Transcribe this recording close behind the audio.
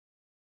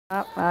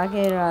I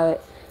can't drive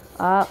it.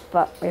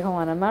 But wait, hold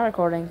on, I'm not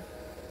recording.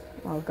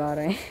 Oh god,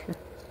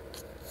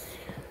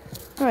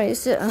 Alright,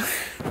 so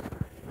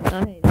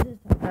okay, this is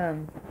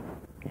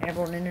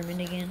airborne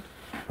intermittent again.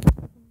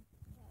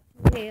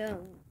 Okay,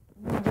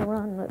 Ninja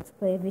Run, let's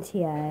play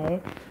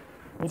VTI.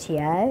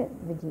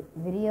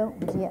 Video,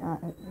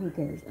 who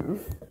cares?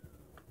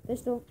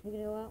 Pistol, you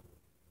gonna go out?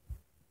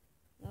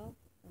 No?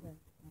 Okay.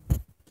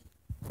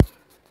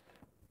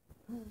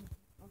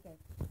 Okay.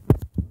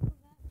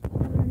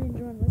 Another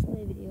Ninja Run Let's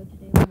Play video.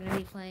 Today we're gonna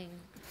be playing.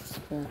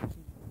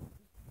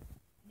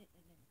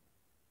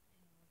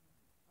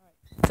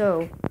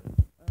 So,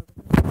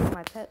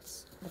 my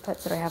pets, the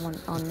pets that I have on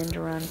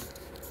Ninja Run,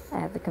 I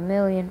have the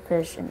chameleon,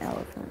 fish, and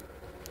elephant.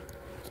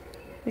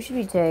 Who should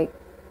we take?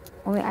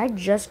 I mean, I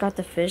just got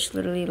the fish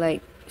literally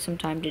like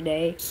sometime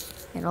today,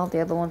 and all the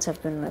other ones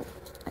have been like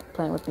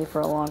playing with me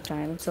for a long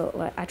time. So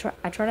like I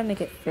try to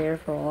make it fair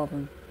for all of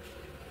them.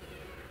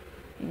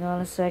 Hang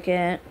on a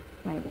second,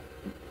 my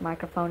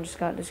microphone just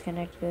got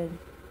disconnected.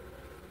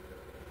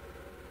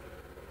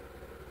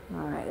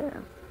 All right,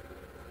 there.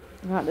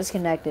 Not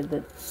disconnected, but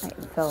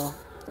it fell off.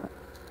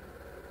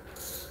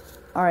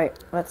 All right,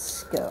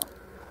 let's go.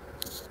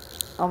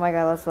 Oh my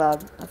god, that's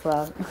loud. That's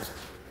loud.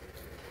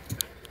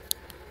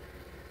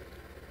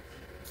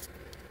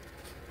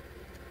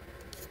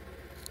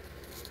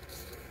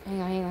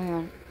 Hang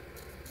on.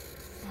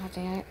 Oh,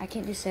 dang, I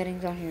can't do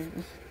settings on here.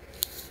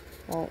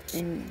 Well,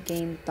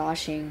 in-game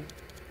doshing.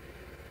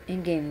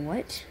 In-game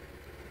what?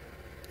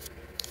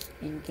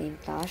 In-game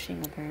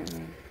doshing,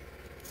 apparently.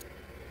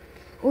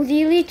 Oh,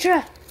 the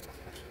Elytra!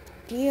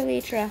 The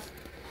Elytra.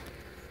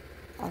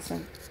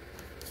 Awesome.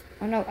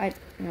 Oh, no,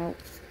 no.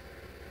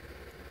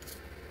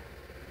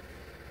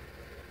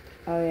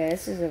 Oh, yeah,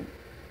 this is a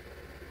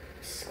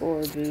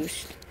score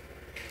boost.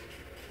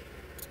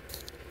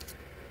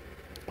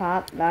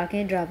 Pop, lock,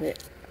 and drop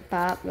it.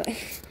 Pop.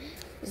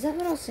 Is that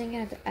what I was singing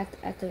at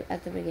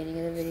the beginning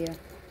of the video?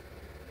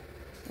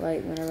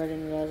 Like, whenever I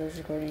didn't realize I was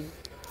recording.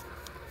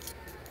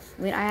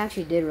 I mean, I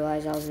actually did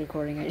realize I was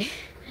recording. I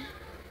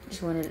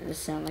just wanted it to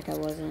sound like I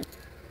wasn't.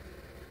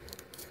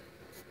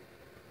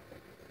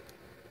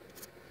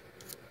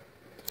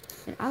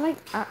 And I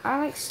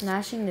like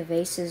smashing the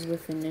vases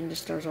with the ninja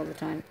stars all the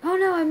time. Oh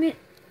no, I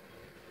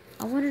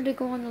wanted to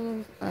go on the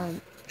little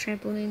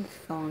trampoline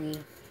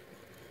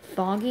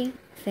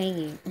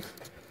thingy.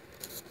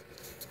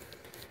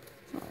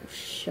 Oh,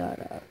 shut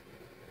up.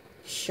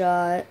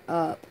 Shut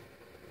up.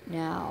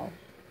 Now.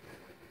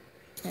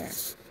 There.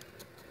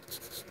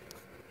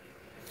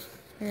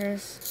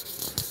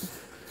 Here's...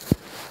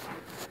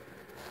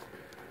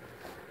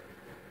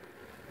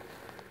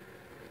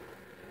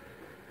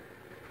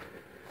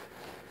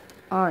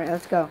 Alright,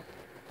 let's go.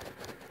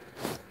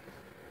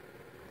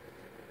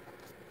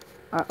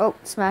 Oh,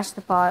 smash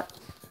the pot.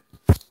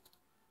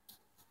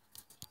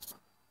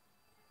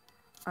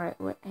 Alright,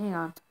 wait, hang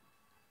on.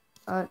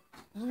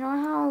 You know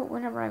how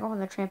whenever I go on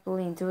the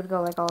trampoline, it would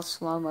go like all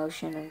slow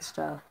motion and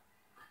stuff.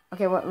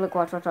 Okay, look,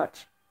 watch.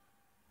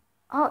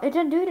 Oh, it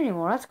didn't do it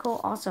anymore. That's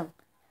cool, awesome.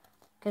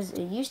 Because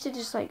it used to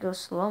just like go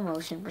slow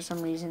motion for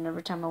some reason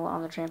every time I went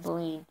on the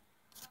trampoline.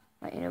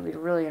 Like, it'd be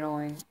really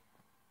annoying.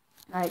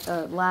 Like in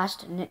the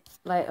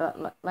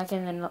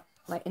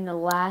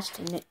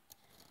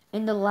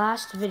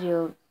last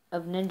video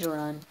of Ninja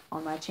Run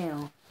on my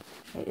channel,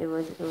 it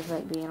was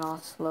like being all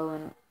slow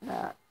and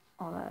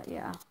all that,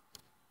 yeah.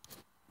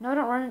 No,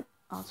 don't run.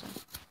 Awesome.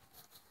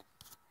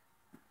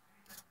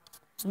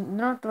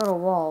 Not throw a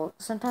wall.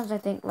 Sometimes I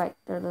think like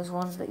they're those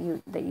ones that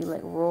you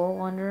like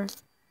roll under,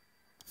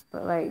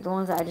 but like the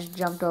ones that I just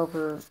jumped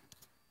over,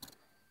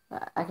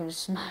 I can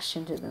just smash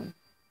into them.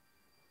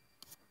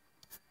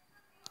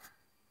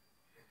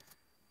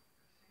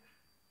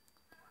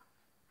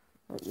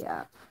 But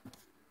yeah,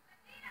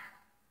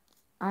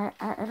 I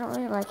don't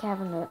really like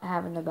having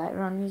the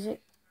background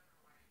music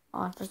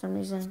on for some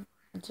reason.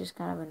 It's just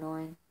kind of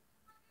annoying.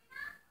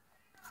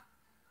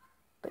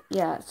 But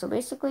yeah, so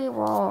basically,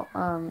 so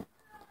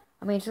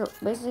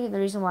basically the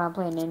reason why I'm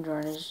playing Ninja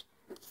Run is,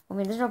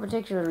 there's no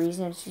particular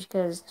reason. It's just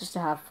to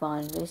have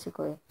fun,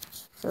 basically.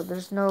 So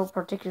there's no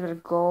particular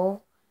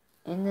goal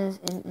in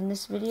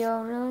this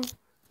video, really.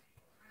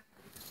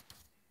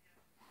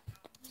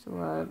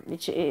 So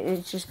it's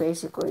just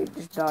basically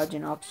just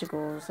dodging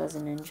obstacles as a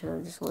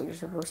ninja. Just what you're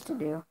supposed to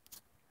do.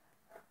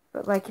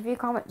 But like, if you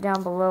comment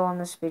down below on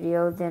this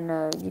video,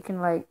 then you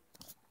can like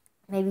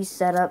maybe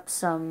set up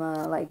some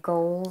like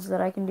goals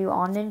that I can do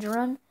on Ninja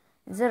Run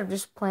instead of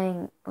just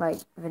playing like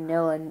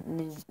vanilla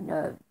Ninja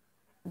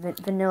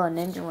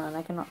Run.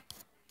 I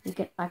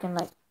can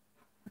like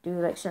do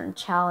like certain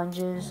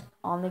challenges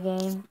on the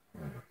game.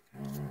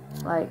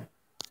 Like,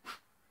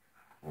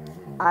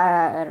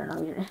 I don't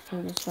know. You're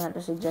just gonna have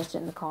to suggest it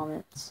in the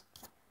comments.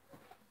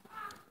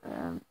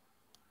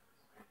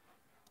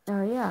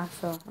 Oh yeah,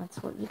 so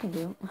that's what you can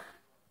do.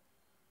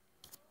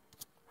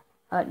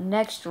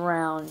 Next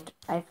round,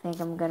 I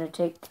think I'm gonna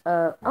take,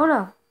 oh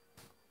no!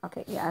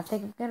 Okay, yeah, I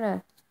think I'm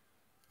gonna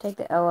take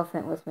the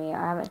elephant with me.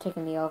 I haven't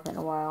taken the elephant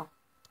in a while.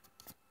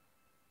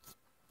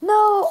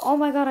 No! Oh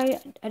my god,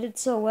 I did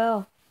so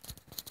well.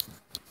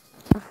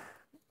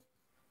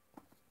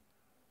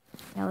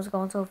 That was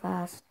going so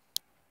fast.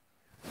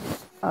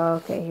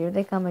 Okay, here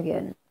they come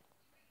again.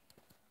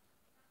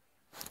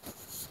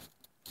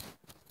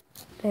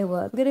 Tell you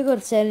what, I'm gonna go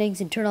to settings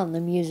and turn on the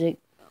music.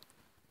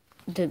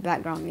 The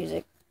background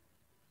music.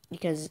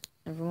 Because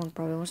everyone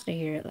probably wants to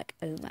hear it. Like,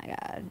 oh my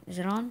god. Is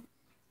it on?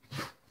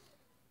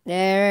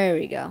 There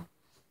we go.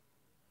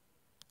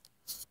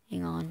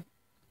 Hang on.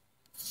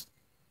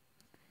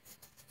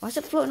 Why is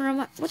it floating around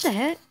my... What the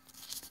heck?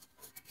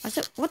 Why is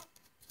it... What?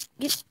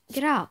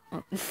 Get out.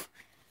 Oh.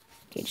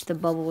 Okay, just the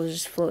bubble was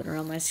just floating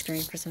around my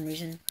screen for some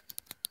reason.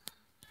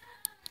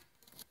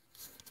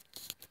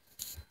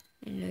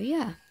 And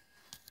yeah.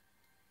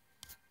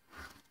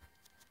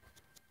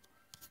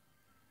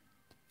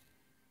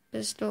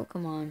 Pistol,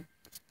 come on.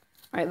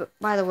 Alright, but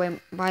by the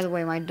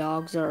way, my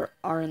dogs are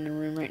in the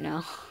room right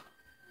now.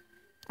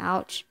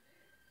 Ouch.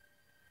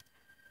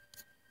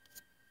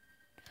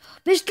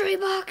 Mystery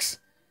box!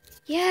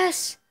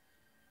 Yes!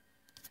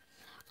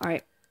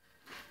 Alright.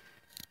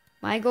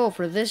 My goal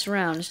for this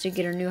round is to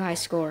get a new high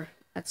score.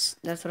 That's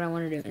what I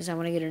want to do, is I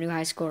want to get a new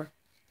high score.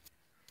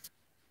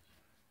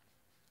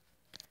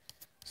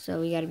 So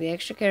we gotta be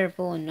extra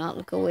careful and not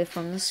look away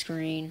from the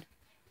screen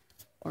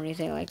or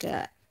anything like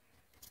that.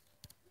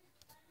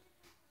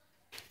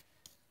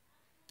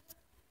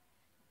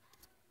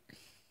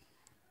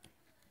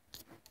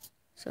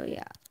 So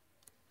yeah.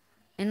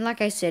 And like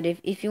I said,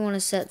 if you want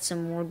to set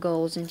some more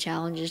goals and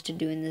challenges to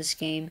do in this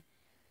game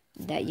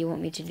that you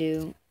want me to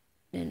do,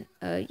 then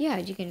yeah,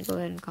 you can go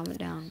ahead and comment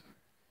down.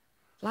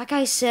 Like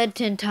I said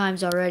 10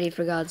 times already,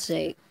 for God's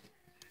sake.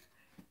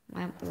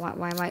 Why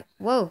am I...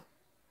 Whoa.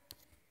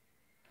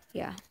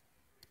 Yeah.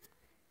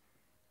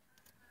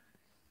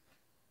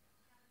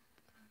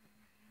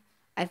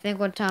 I think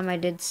one time I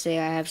did say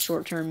I have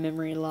short-term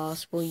memory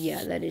loss. Well,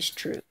 yeah, that is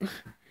true.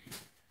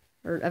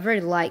 Or a very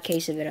light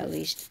case of it, at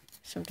least.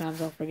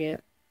 Sometimes I'll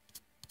forget.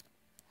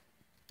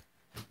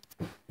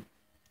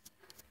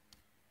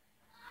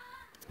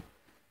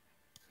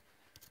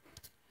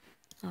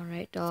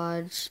 Alright,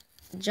 dodge.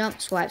 Jump,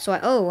 swipe,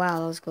 swipe. Oh, wow,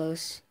 that was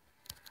close.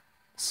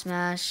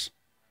 Smash.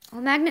 Oh,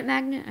 magnet.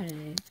 I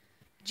don't know.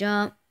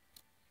 Jump.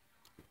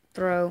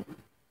 Throw.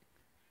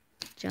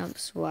 Jump,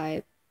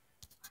 swipe.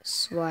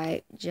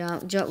 Swipe.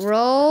 Jump.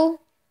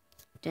 Roll.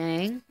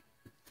 Dang.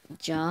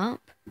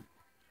 Jump.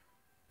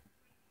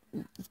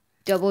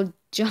 Double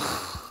jump.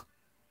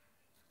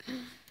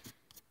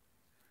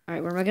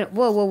 Alright, where am I gonna...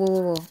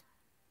 Whoa.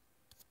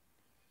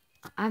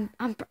 I'm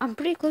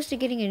pretty close to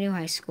getting a new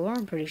high score,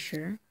 I'm pretty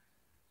sure.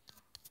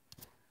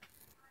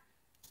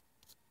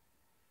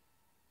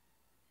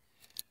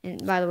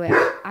 And by the way,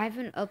 I've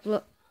been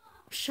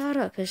Shut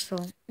up,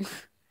 Pistol.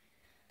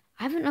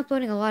 I've been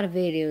uploading a lot of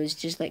videos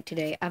just like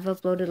today. I've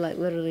uploaded like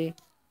literally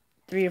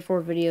 3 or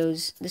 4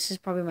 videos. This is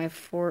probably my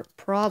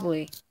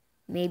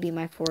maybe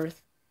my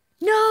 4th.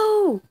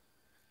 No!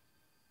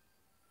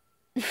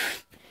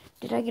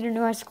 Did I get a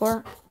new high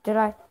score? Did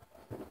I?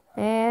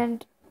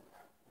 And...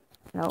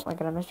 Nope, I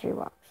got a mystery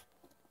box.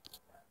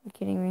 Are you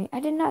kidding me? I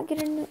did not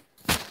get a new...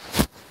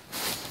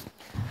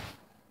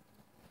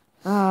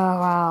 Oh,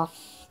 wow.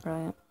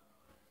 Brilliant.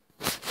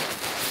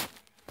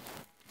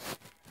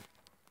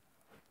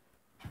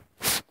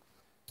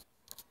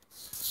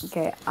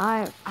 Okay,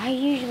 I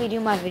usually do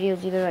my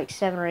videos either like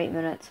 7 or 8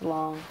 minutes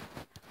long.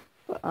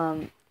 But,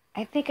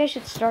 I think I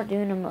should start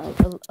doing them like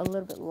a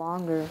little bit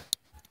longer.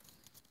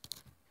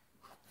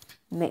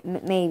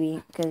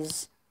 Maybe,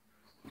 because...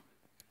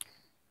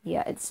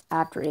 Yeah, it's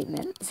after 8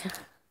 minutes.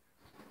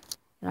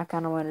 And I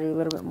kind of want to do a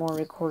little bit more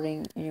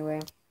recording anyway.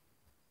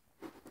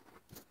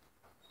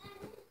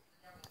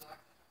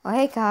 Oh,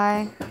 hey,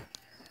 Kai.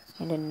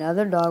 And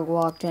another dog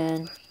walked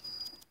in.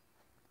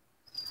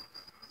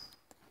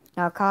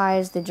 Now, Kai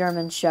is the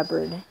German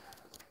Shepherd.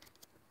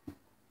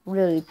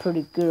 Really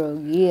pretty girl,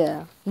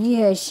 yeah.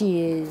 Yeah,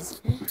 she is.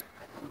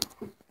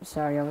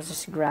 Sorry, I was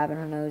just grabbing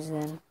her nose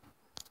then.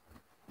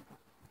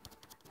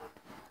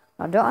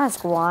 Now, don't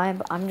ask why,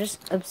 but I'm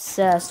just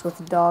obsessed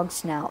with dog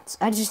snouts.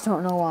 I just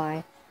don't know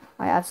why.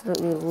 I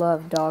absolutely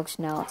love dog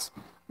snouts.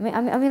 I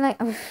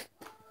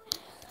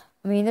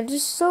mean, they're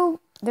just so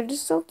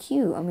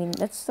cute. I mean,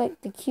 that's like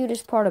the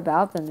cutest part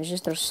about them is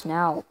just their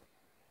snout.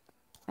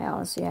 I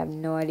honestly have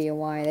no idea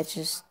why. That's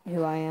just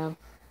who I am.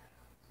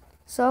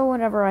 So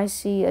whenever I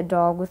see a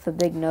dog with a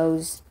big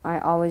nose, I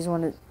always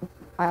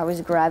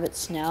grab its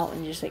snout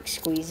and just like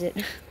squeeze it.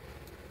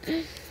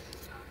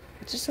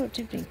 It's just so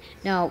tempting.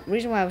 Now,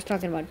 reason why I was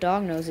talking about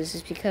dog noses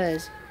is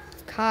because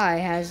Kai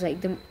has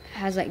the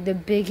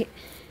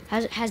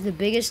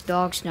biggest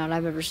dog snout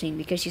I've ever seen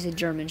because she's a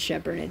German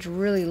Shepherd and it's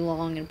really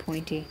long and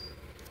pointy.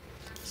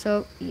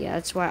 So yeah,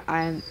 that's why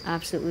I'm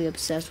absolutely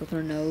obsessed with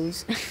her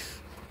nose.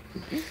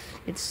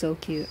 It's so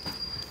cute.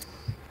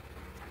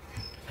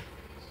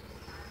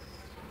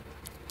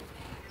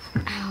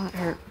 Ow, that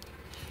hurt.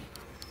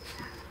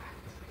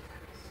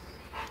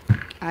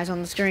 Eyes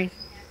on the screen.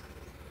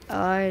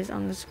 Eyes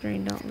on the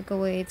screen, don't look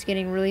away. It's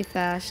getting really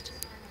fast.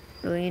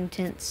 Really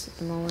intense at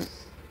the moment.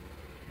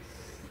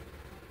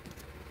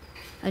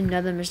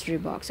 Another mystery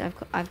box.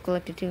 I've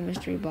collected 2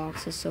 mystery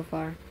boxes so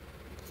far.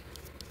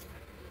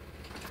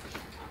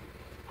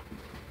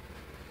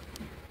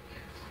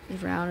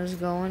 This round is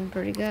going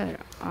pretty good.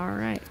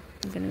 Alright.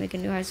 I'm gonna make a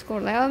new high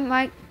score. Like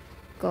my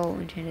goal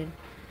intended.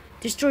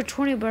 Destroy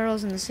 20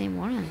 barrels in the same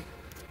one.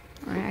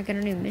 Alright, I got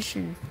a new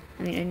mission.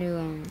 I mean, a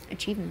new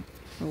achievement.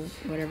 Or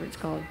whatever it's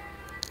called.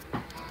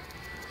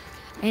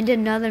 And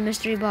another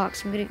mystery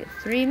box. I'm gonna get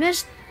 3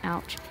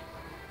 ouch.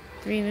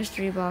 3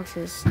 mystery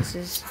boxes. This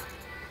is...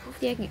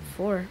 hopefully I can get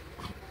 4.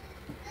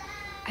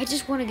 I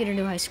just want to get a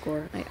new high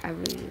score. Like, I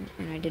really do.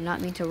 And I did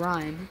not mean to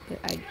rhyme, but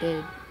I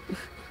did.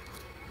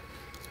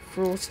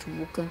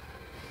 Frostwalker.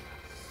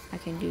 I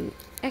can do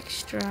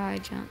extra high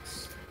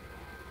jumps.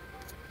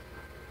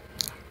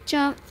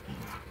 Jump.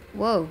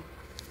 Whoa.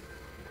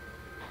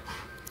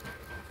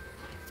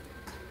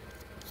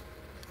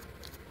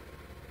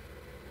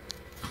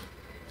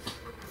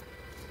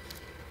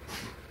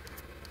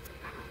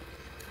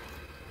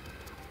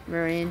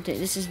 Very intense.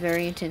 This is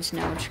very intense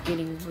now. It's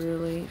getting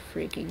really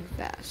freaking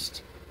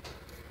fast.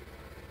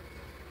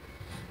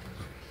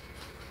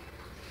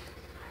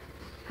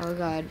 Oh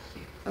god.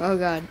 Oh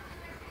god.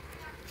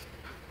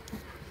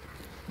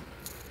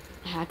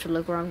 I have to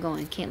look where I'm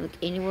going. Can't look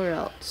anywhere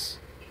else.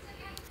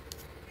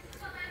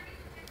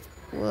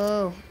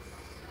 Whoa.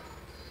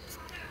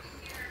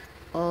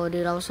 Oh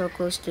dude, I was so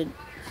close to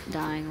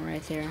dying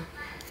right there.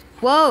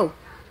 Whoa!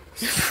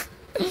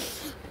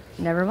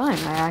 Never mind,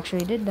 I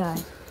actually did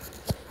die.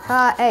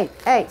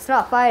 Hey,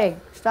 stop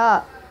fighting.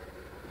 Stop.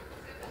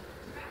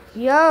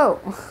 Yo!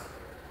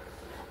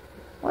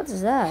 What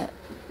is that?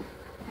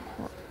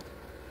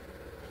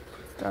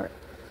 Start.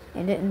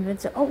 And it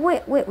invents it. Oh,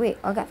 wait.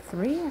 I got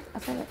 3? I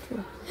thought I got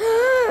 2.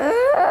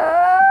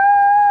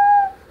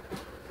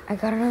 I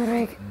got another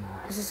egg.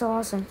 This is so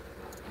awesome.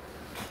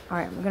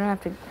 Alright, I'm gonna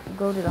have to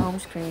go to the home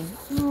screen.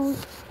 No,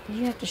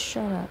 you have to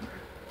shut up.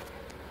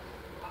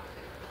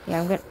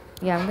 Yeah, I'm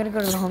gonna go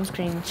to the home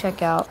screen and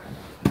check out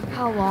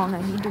how long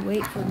I need to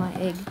wait for my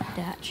egg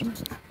to hatch.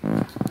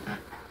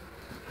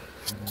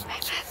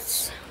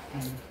 That's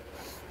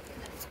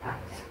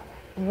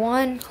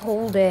 1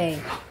 whole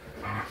day.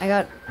 I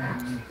got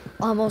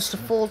almost a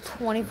full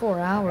 24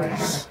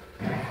 hours.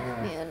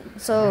 Man,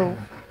 so,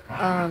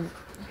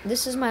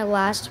 this is my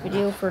last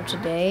video for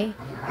today.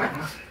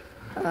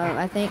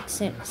 I think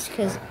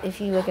because if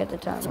you look at the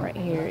time right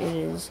here, it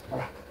is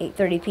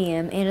 8:30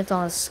 p.m. and it's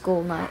on a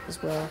school night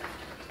as well.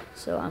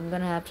 So I'm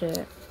gonna have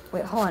to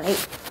wait. Hold on,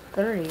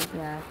 8:30.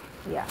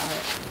 Yeah.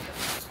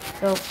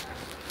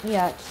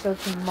 Alright. So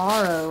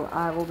tomorrow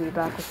I will be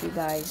back with you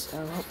guys.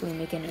 Hopefully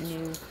making a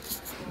new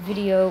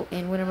video,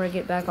 and whenever I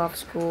get back off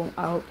school,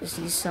 I hope to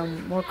see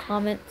some more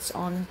comments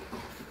on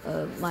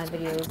my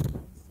videos. So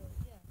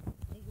yeah,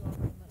 thank you all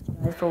very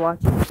much, guys, for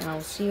watching, and I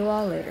will see you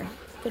all later.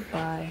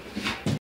 Goodbye.